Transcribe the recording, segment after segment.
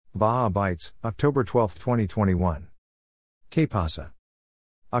Baja Bites, October 12, 2021. ¿Qué pasa?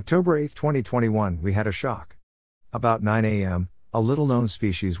 October 8, 2021, we had a shock. About 9 a.m., a little-known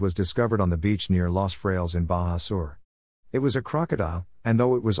species was discovered on the beach near Los Frailes in Baja Sur. It was a crocodile, and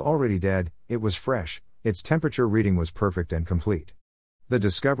though it was already dead, it was fresh, its temperature reading was perfect and complete. The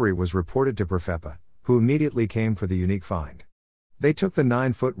discovery was reported to Profepa, who immediately came for the unique find. They took the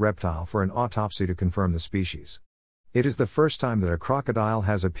 9-foot reptile for an autopsy to confirm the species. It is the first time that a crocodile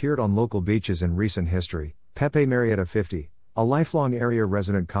has appeared on local beaches in recent history. Pepe Marietta 50, a lifelong area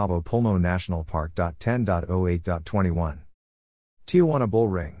resident. Cabo Pulmo National Park. 10.08.21. Tijuana Bull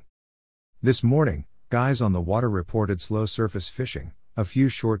Ring. This morning, guys on the water reported slow surface fishing, a few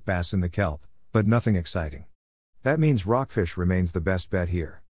short bass in the kelp, but nothing exciting. That means rockfish remains the best bet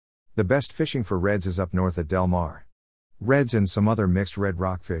here. The best fishing for reds is up north at Del Mar. Reds and some other mixed red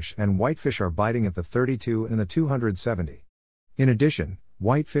rockfish and whitefish are biting at the 32 and the 270. In addition,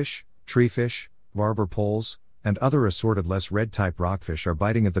 whitefish, treefish, barber poles, and other assorted less red-type rockfish are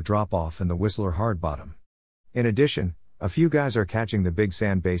biting at the drop-off and the Whistler hard bottom. In addition, a few guys are catching the big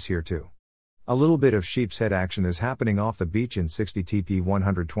sand bass here too. A little bit of sheep's head action is happening off the beach in 60 TP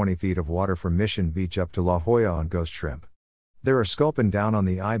 120 feet of water from Mission Beach up to La Jolla on ghost shrimp. There are sculpin down on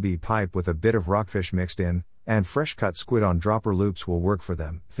the IB pipe with a bit of rockfish mixed in, and fresh-cut squid on dropper loops will work for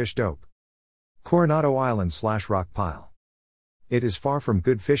them. Fish dope. Coronado Island / rock pile. It is far from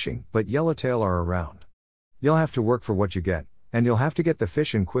good fishing, but yellowtail are around. You'll have to work for what you get, and you'll have to get the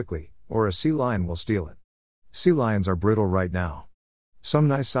fish in quickly, or a sea lion will steal it. Sea lions are brittle right now. Some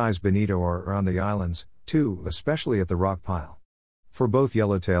nice size bonito are around the islands, too, especially at the rock pile. For both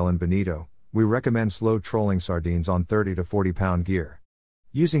yellowtail and bonito, we recommend slow trolling sardines on 30 to 40 pound gear.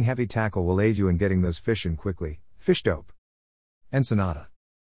 Using heavy tackle will aid you in getting those fish in quickly. Fish dope. Ensenada.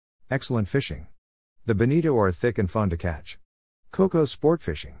 Excellent fishing. The bonito are thick and fun to catch. Coco sport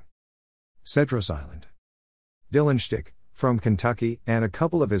fishing. Cedros Island. Dylan Stick, from Kentucky, and a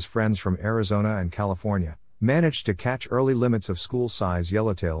couple of his friends from Arizona and California, managed to catch early limits of school-size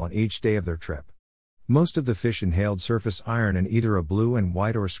yellowtail on each day of their trip. Most of the fish inhaled surface iron in either a blue and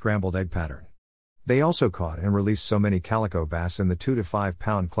white or scrambled egg pattern. They also caught and released so many calico bass in the 2 to 5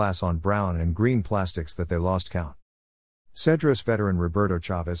 pound class on brown and green plastics that they lost count. Cedros veteran Roberto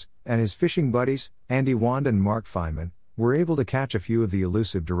Chavez, and his fishing buddies, Andy Wand and Mark Feynman, were able to catch a few of the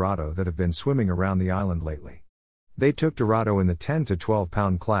elusive Dorado that have been swimming around the island lately. They took Dorado in the 10 to 12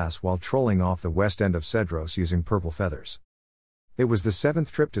 pound class while trolling off the west end of Cedros using purple feathers. It was the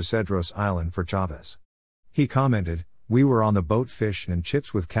 7th trip to Cedros Island for Chavez. He commented, "We were on the boat fish and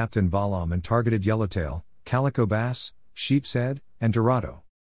chips with Captain Balam and targeted yellowtail, calico bass, sheep's head, and Dorado."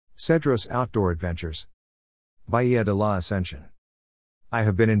 Cedros Outdoor Adventures. Bahia de la Ascension. I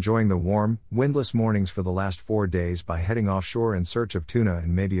have been enjoying the warm, windless mornings for the last 4 days by heading offshore in search of tuna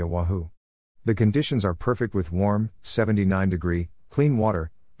and maybe a wahoo. The conditions are perfect with warm, 79-degree, clean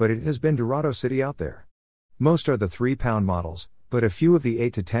water, but it has been Dorado City out there. Most are the 3-pound models, but a few of the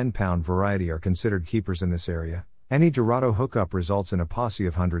 8 to 10-pound variety are considered keepers in this area. Any Dorado hookup results in a posse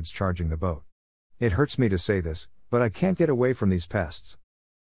of hundreds charging the boat. It hurts me to say this, but I can't get away from these pests.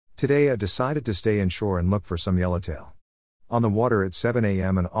 Today I decided to stay inshore and look for some yellowtail. On the water at 7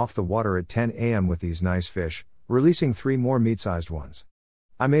 a.m. and off the water at 10 a.m. with these nice fish, releasing 3 more meat-sized ones.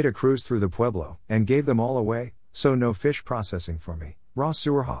 I made a cruise through the Pueblo, and gave them all away, so no fish processing for me. Ross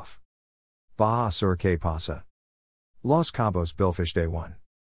Sewerhoff. Baja Sur. ¿Qué pasa? Los Cabos Billfish Day 1.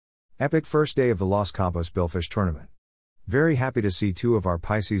 Epic first day of the Los Cabos Billfish Tournament. Very happy to see 2 of our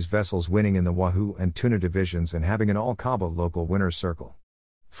Pisces vessels winning in the Wahoo and Tuna divisions and having an all Cabo local winners circle.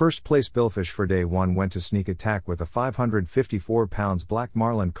 First place billfish for Day 1 went to Sneak Attack with a 554 pounds black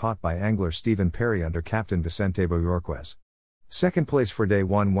marlin caught by angler Stephen Perry under Captain Vicente Boyorquez. Second place for Day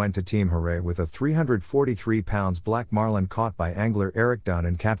 1 went to Team Hooray with a 343 pounds black marlin caught by angler Eric Dunn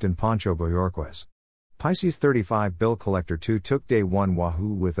and Captain Pancho Boyorquez. Pisces 35 Bill Collector 2 took Day 1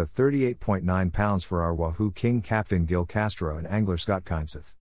 Wahoo with a 38.9 pounds for our Wahoo King Captain Gil Castro and angler Scott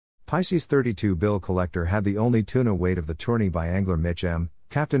Kinseth. Pisces 32 Bill Collector had the only tuna weight of the tourney by angler Mitch M.,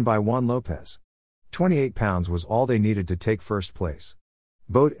 captained by Juan Lopez. 28 pounds was all they needed to take first place.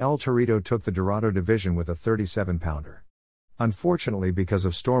 Boat El Torito took the Dorado division with a 37-pounder. Unfortunately, because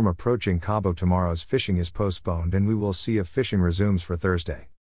of storm approaching Cabo, tomorrow's fishing is postponed and we will see if fishing resumes for Thursday.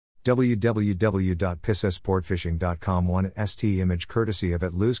 www.piscesportfishing.com 1st image courtesy of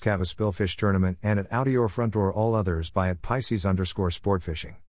at Luz Cavas Billfish Tournament and at Audior Front Door. All others by at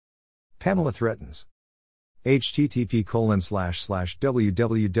Pisces_sportfishing. Pamela threatens.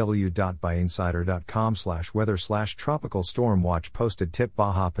 http://www.buyinsider.com/weather/tropical storm watch posted tip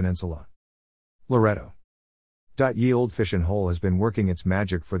Baja Peninsula. Loreto. Ye Old Fishin' Hole has been working its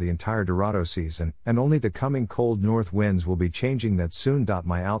magic for the entire Dorado season, and only the coming cold north winds will be changing that soon.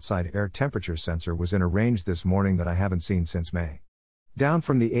 My outside air temperature sensor was in a range this morning that I haven't seen since May. Down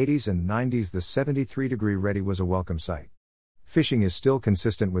from the 80s and 90s, the 73-degree ready was a welcome sight. Fishing is still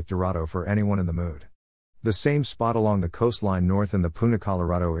consistent with Dorado for anyone in the mood. The same spot along the coastline north in the Puna,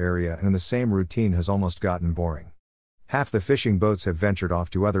 Colorado area, and the same routine has almost gotten boring. Half the fishing boats have ventured off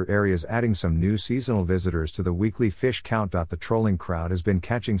to other areas, adding some new seasonal visitors to the weekly fish count. The trolling crowd has been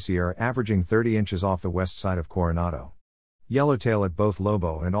catching Sierra, averaging 30 inches off the west side of Coronado. Yellowtail at both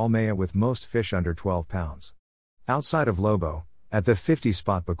Lobo and Almea, with most fish under 12 pounds. Outside of Lobo, at the 50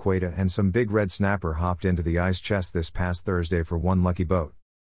 spot, Baqueta and some big red snapper hopped into the ice chest this past Thursday for one lucky boat.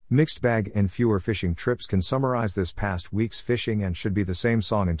 Mixed bag and fewer fishing trips can summarize this past week's fishing and should be the same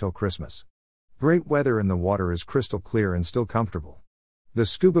song until Christmas. Great weather and the water is crystal clear and still comfortable. The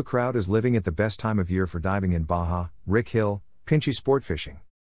scuba crowd is living at the best time of year for diving in Baja, Rick Hill, Pinchy sport fishing.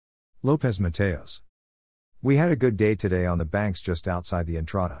 Lopez Mateos. We had a good day today on the banks just outside the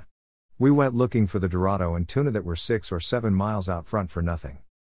Entrada. We went looking for the Dorado and tuna that were 6 or 7 miles out front for nothing.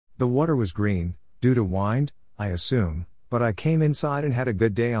 The water was green, due to wind, I assume, but I came inside and had a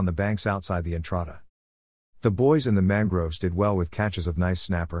good day on the banks outside the Entrada. The boys in the mangroves did well with catches of nice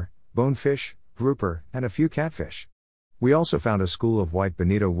snapper, bonefish, grouper, and a few catfish. We also found a school of white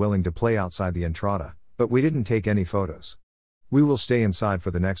bonito willing to play outside the Entrada, but we didn't take any photos. We will stay inside for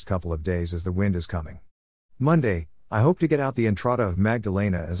the next couple of days as the wind is coming. Monday, I hope to get out the Entrada of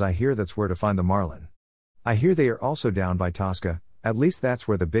Magdalena, as I hear that's where to find the marlin. I hear they are also down by Tosca, at least that's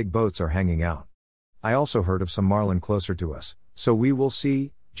where the big boats are hanging out. I also heard of some marlin closer to us, so we will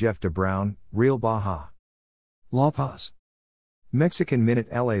see. Jeff DeBrown, Real Baja. La Paz. Mexican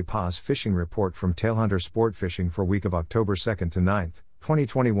Minute. La Paz fishing report from Tailhunter Sport Fishing for week of October 2nd to 9th,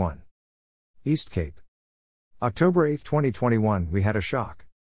 2021. East Cape. October 8, 2021, we had a shock.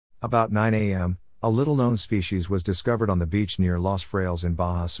 About 9 a.m., a little-known species was discovered on the beach near Los Frailes in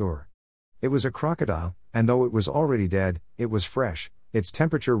Baja Sur. It was a crocodile, and though it was already dead, it was fresh, its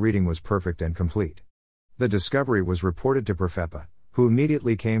temperature reading was perfect and complete. The discovery was reported to Profepa, who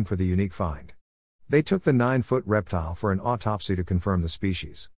immediately came for the unique find. They took the 9-foot reptile for an autopsy to confirm the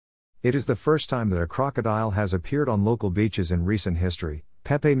species. It is the first time that a crocodile has appeared on local beaches in recent history.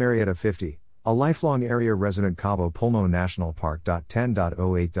 Pepe Marietta 50, a lifelong area resident, Cabo Pulmo National Park.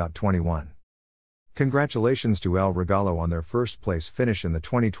 10.08.21. Congratulations to El Regalo on their first place finish in the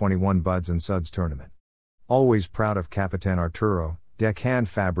 2021 Buds and Suds tournament. Always proud of Capitan Arturo, Deckhand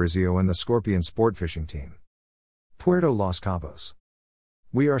Fabrizio and the Scorpion Sport Fishing team. Puerto Los Cabos.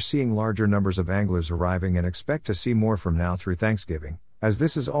 We are seeing larger numbers of anglers arriving and expect to see more from now through Thanksgiving, as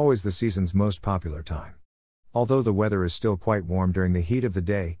this is always the season's most popular time. Although the weather is still quite warm during the heat of the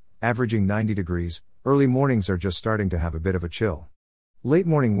day, averaging 90 degrees, early mornings are just starting to have a bit of a chill. Late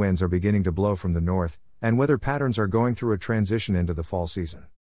morning winds are beginning to blow from the north, and weather patterns are going through a transition into the fall season.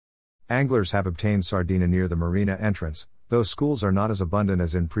 Anglers have obtained sardina near the marina entrance, though schools are not as abundant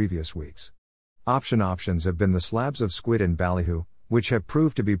as in previous weeks. Options have been the slabs of squid and ballyhoo, which have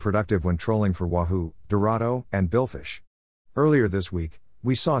proved to be productive when trolling for wahoo, dorado, and billfish. Earlier this week,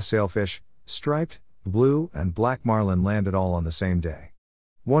 we saw sailfish, striped, blue, and black marlin landed all on the same day.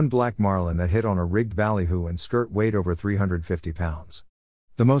 One black marlin that hit on a rigged ballyhoo and skirt weighed over 350 pounds.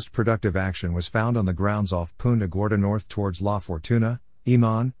 The most productive action was found on the grounds off Punta Gorda north towards La Fortuna,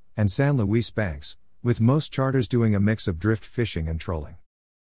 Iman, and San Luis Banks, with most charters doing a mix of drift fishing and trolling.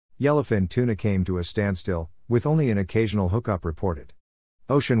 Yellowfin tuna came to a standstill, with only an occasional hookup reported.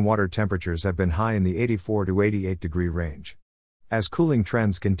 Ocean water temperatures have been high in the 84 to 88 degree range. As cooling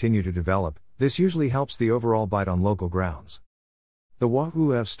trends continue to develop, this usually helps the overall bite on local grounds. The wahoo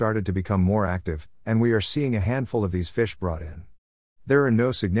have started to become more active, and we are seeing a handful of these fish brought in. There are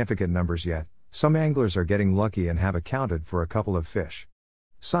no significant numbers yet. Some anglers are getting lucky and have accounted for a couple of fish.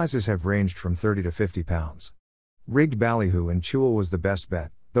 Sizes have ranged from 30 to 50 pounds. Rigged ballyhoo and chewel was the best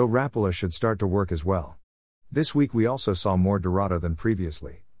bet, though rapala should start to work as well. This week we also saw more dorado than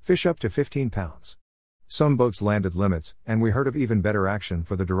previously, fish up to 15 pounds. Some boats landed limits, and we heard of even better action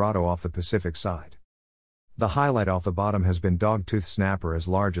for the dorado off the Pacific side. The highlight off the bottom has been dogtooth snapper as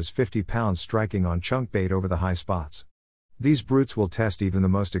large as 50 pounds striking on chunk bait over the high spots. These brutes will test even the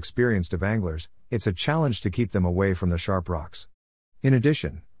most experienced of anglers. It's a challenge to keep them away from the sharp rocks. In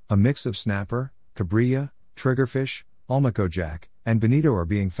addition, a mix of snapper, cabrilla, triggerfish, almaco jack, and bonito are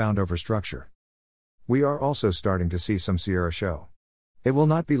being found over structure. We are also starting to see some Sierra show. It will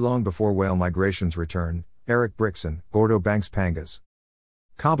not be long before whale migrations return. Eric Brixon, Gordo Banks Pangas.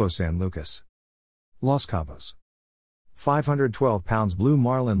 Cabo San Lucas. Los Cabos. 512 pounds blue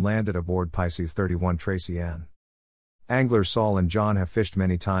marlin landed aboard Pisces 31 Tracy Ann. Anglers Saul and John have fished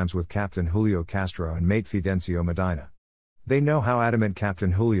many times with Captain Julio Castro and mate Fidencio Medina. They know how adamant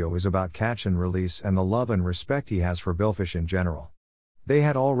Captain Julio is about catch and release and the love and respect he has for billfish in general. They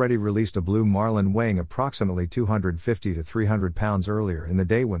had already released a blue marlin weighing approximately 250 to 300 pounds earlier in the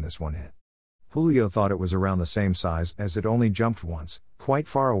day when this one hit. Julio thought it was around the same size as it only jumped once, quite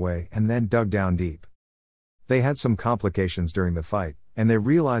far away, and then dug down deep. They had some complications during the fight, and they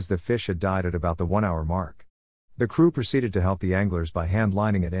realized the fish had died at about the 1 hour mark. The crew proceeded to help the anglers by hand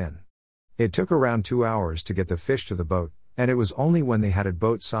lining it in. It took around 2 hours to get the fish to the boat, and it was only when they had it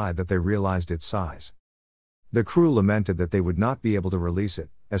boat side that they realized its size. The crew lamented that they would not be able to release it,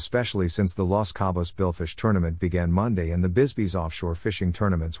 especially since the Los Cabos Billfish Tournament began Monday and the Bisbee's offshore fishing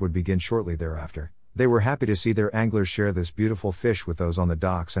tournaments would begin shortly thereafter. They were happy to see their anglers share this beautiful fish with those on the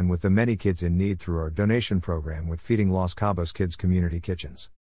docks and with the many kids in need through our donation program with Feeding Los Cabos Kids Community Kitchens.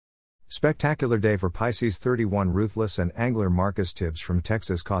 Spectacular day for Pisces 31 Ruthless and angler Marcus Tibbs from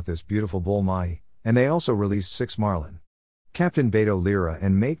Texas caught this beautiful bull mahi, and they also released 6 marlin. Captain Beto Lira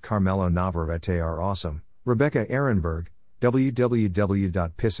and mate Carmelo Navarrete are awesome. Rebecca Ehrenberg,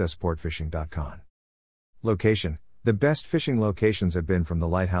 www.piscesportfishing.com. Location: the best fishing locations have been from the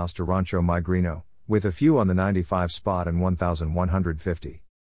lighthouse to Rancho Migrino, with a few on the 95 spot and 1150.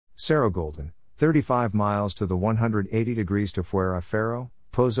 Cerro Golden, 35 miles to the 180 degrees to Fuera Ferro,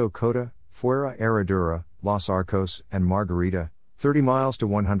 Pozo Cota, Fuera Herradura, Los Arcos, and Margarita, 30 miles to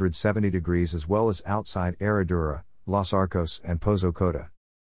 170 degrees as well as outside Herradura, Los Arcos, and Pozo Cota.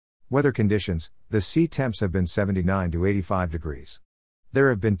 Weather conditions: the sea temps have been 79 to 85 degrees. There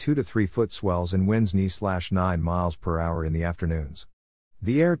have been 2 to 3 foot swells and winds knee/9 miles per hour in the afternoons.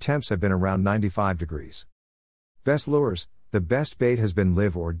 The air temps have been around 95 degrees. Best lures: the best bait has been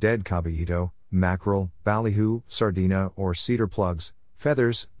live or dead caballito, mackerel, ballyhoo, sardina or cedar plugs,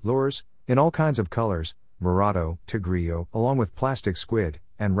 feathers, lures, in all kinds of colors, Murado, Tigrillo, along with plastic squid,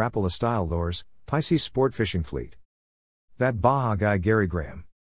 and Rapala style lures, Pisces Sport Fishing Fleet. That Baja guy Gary Graham.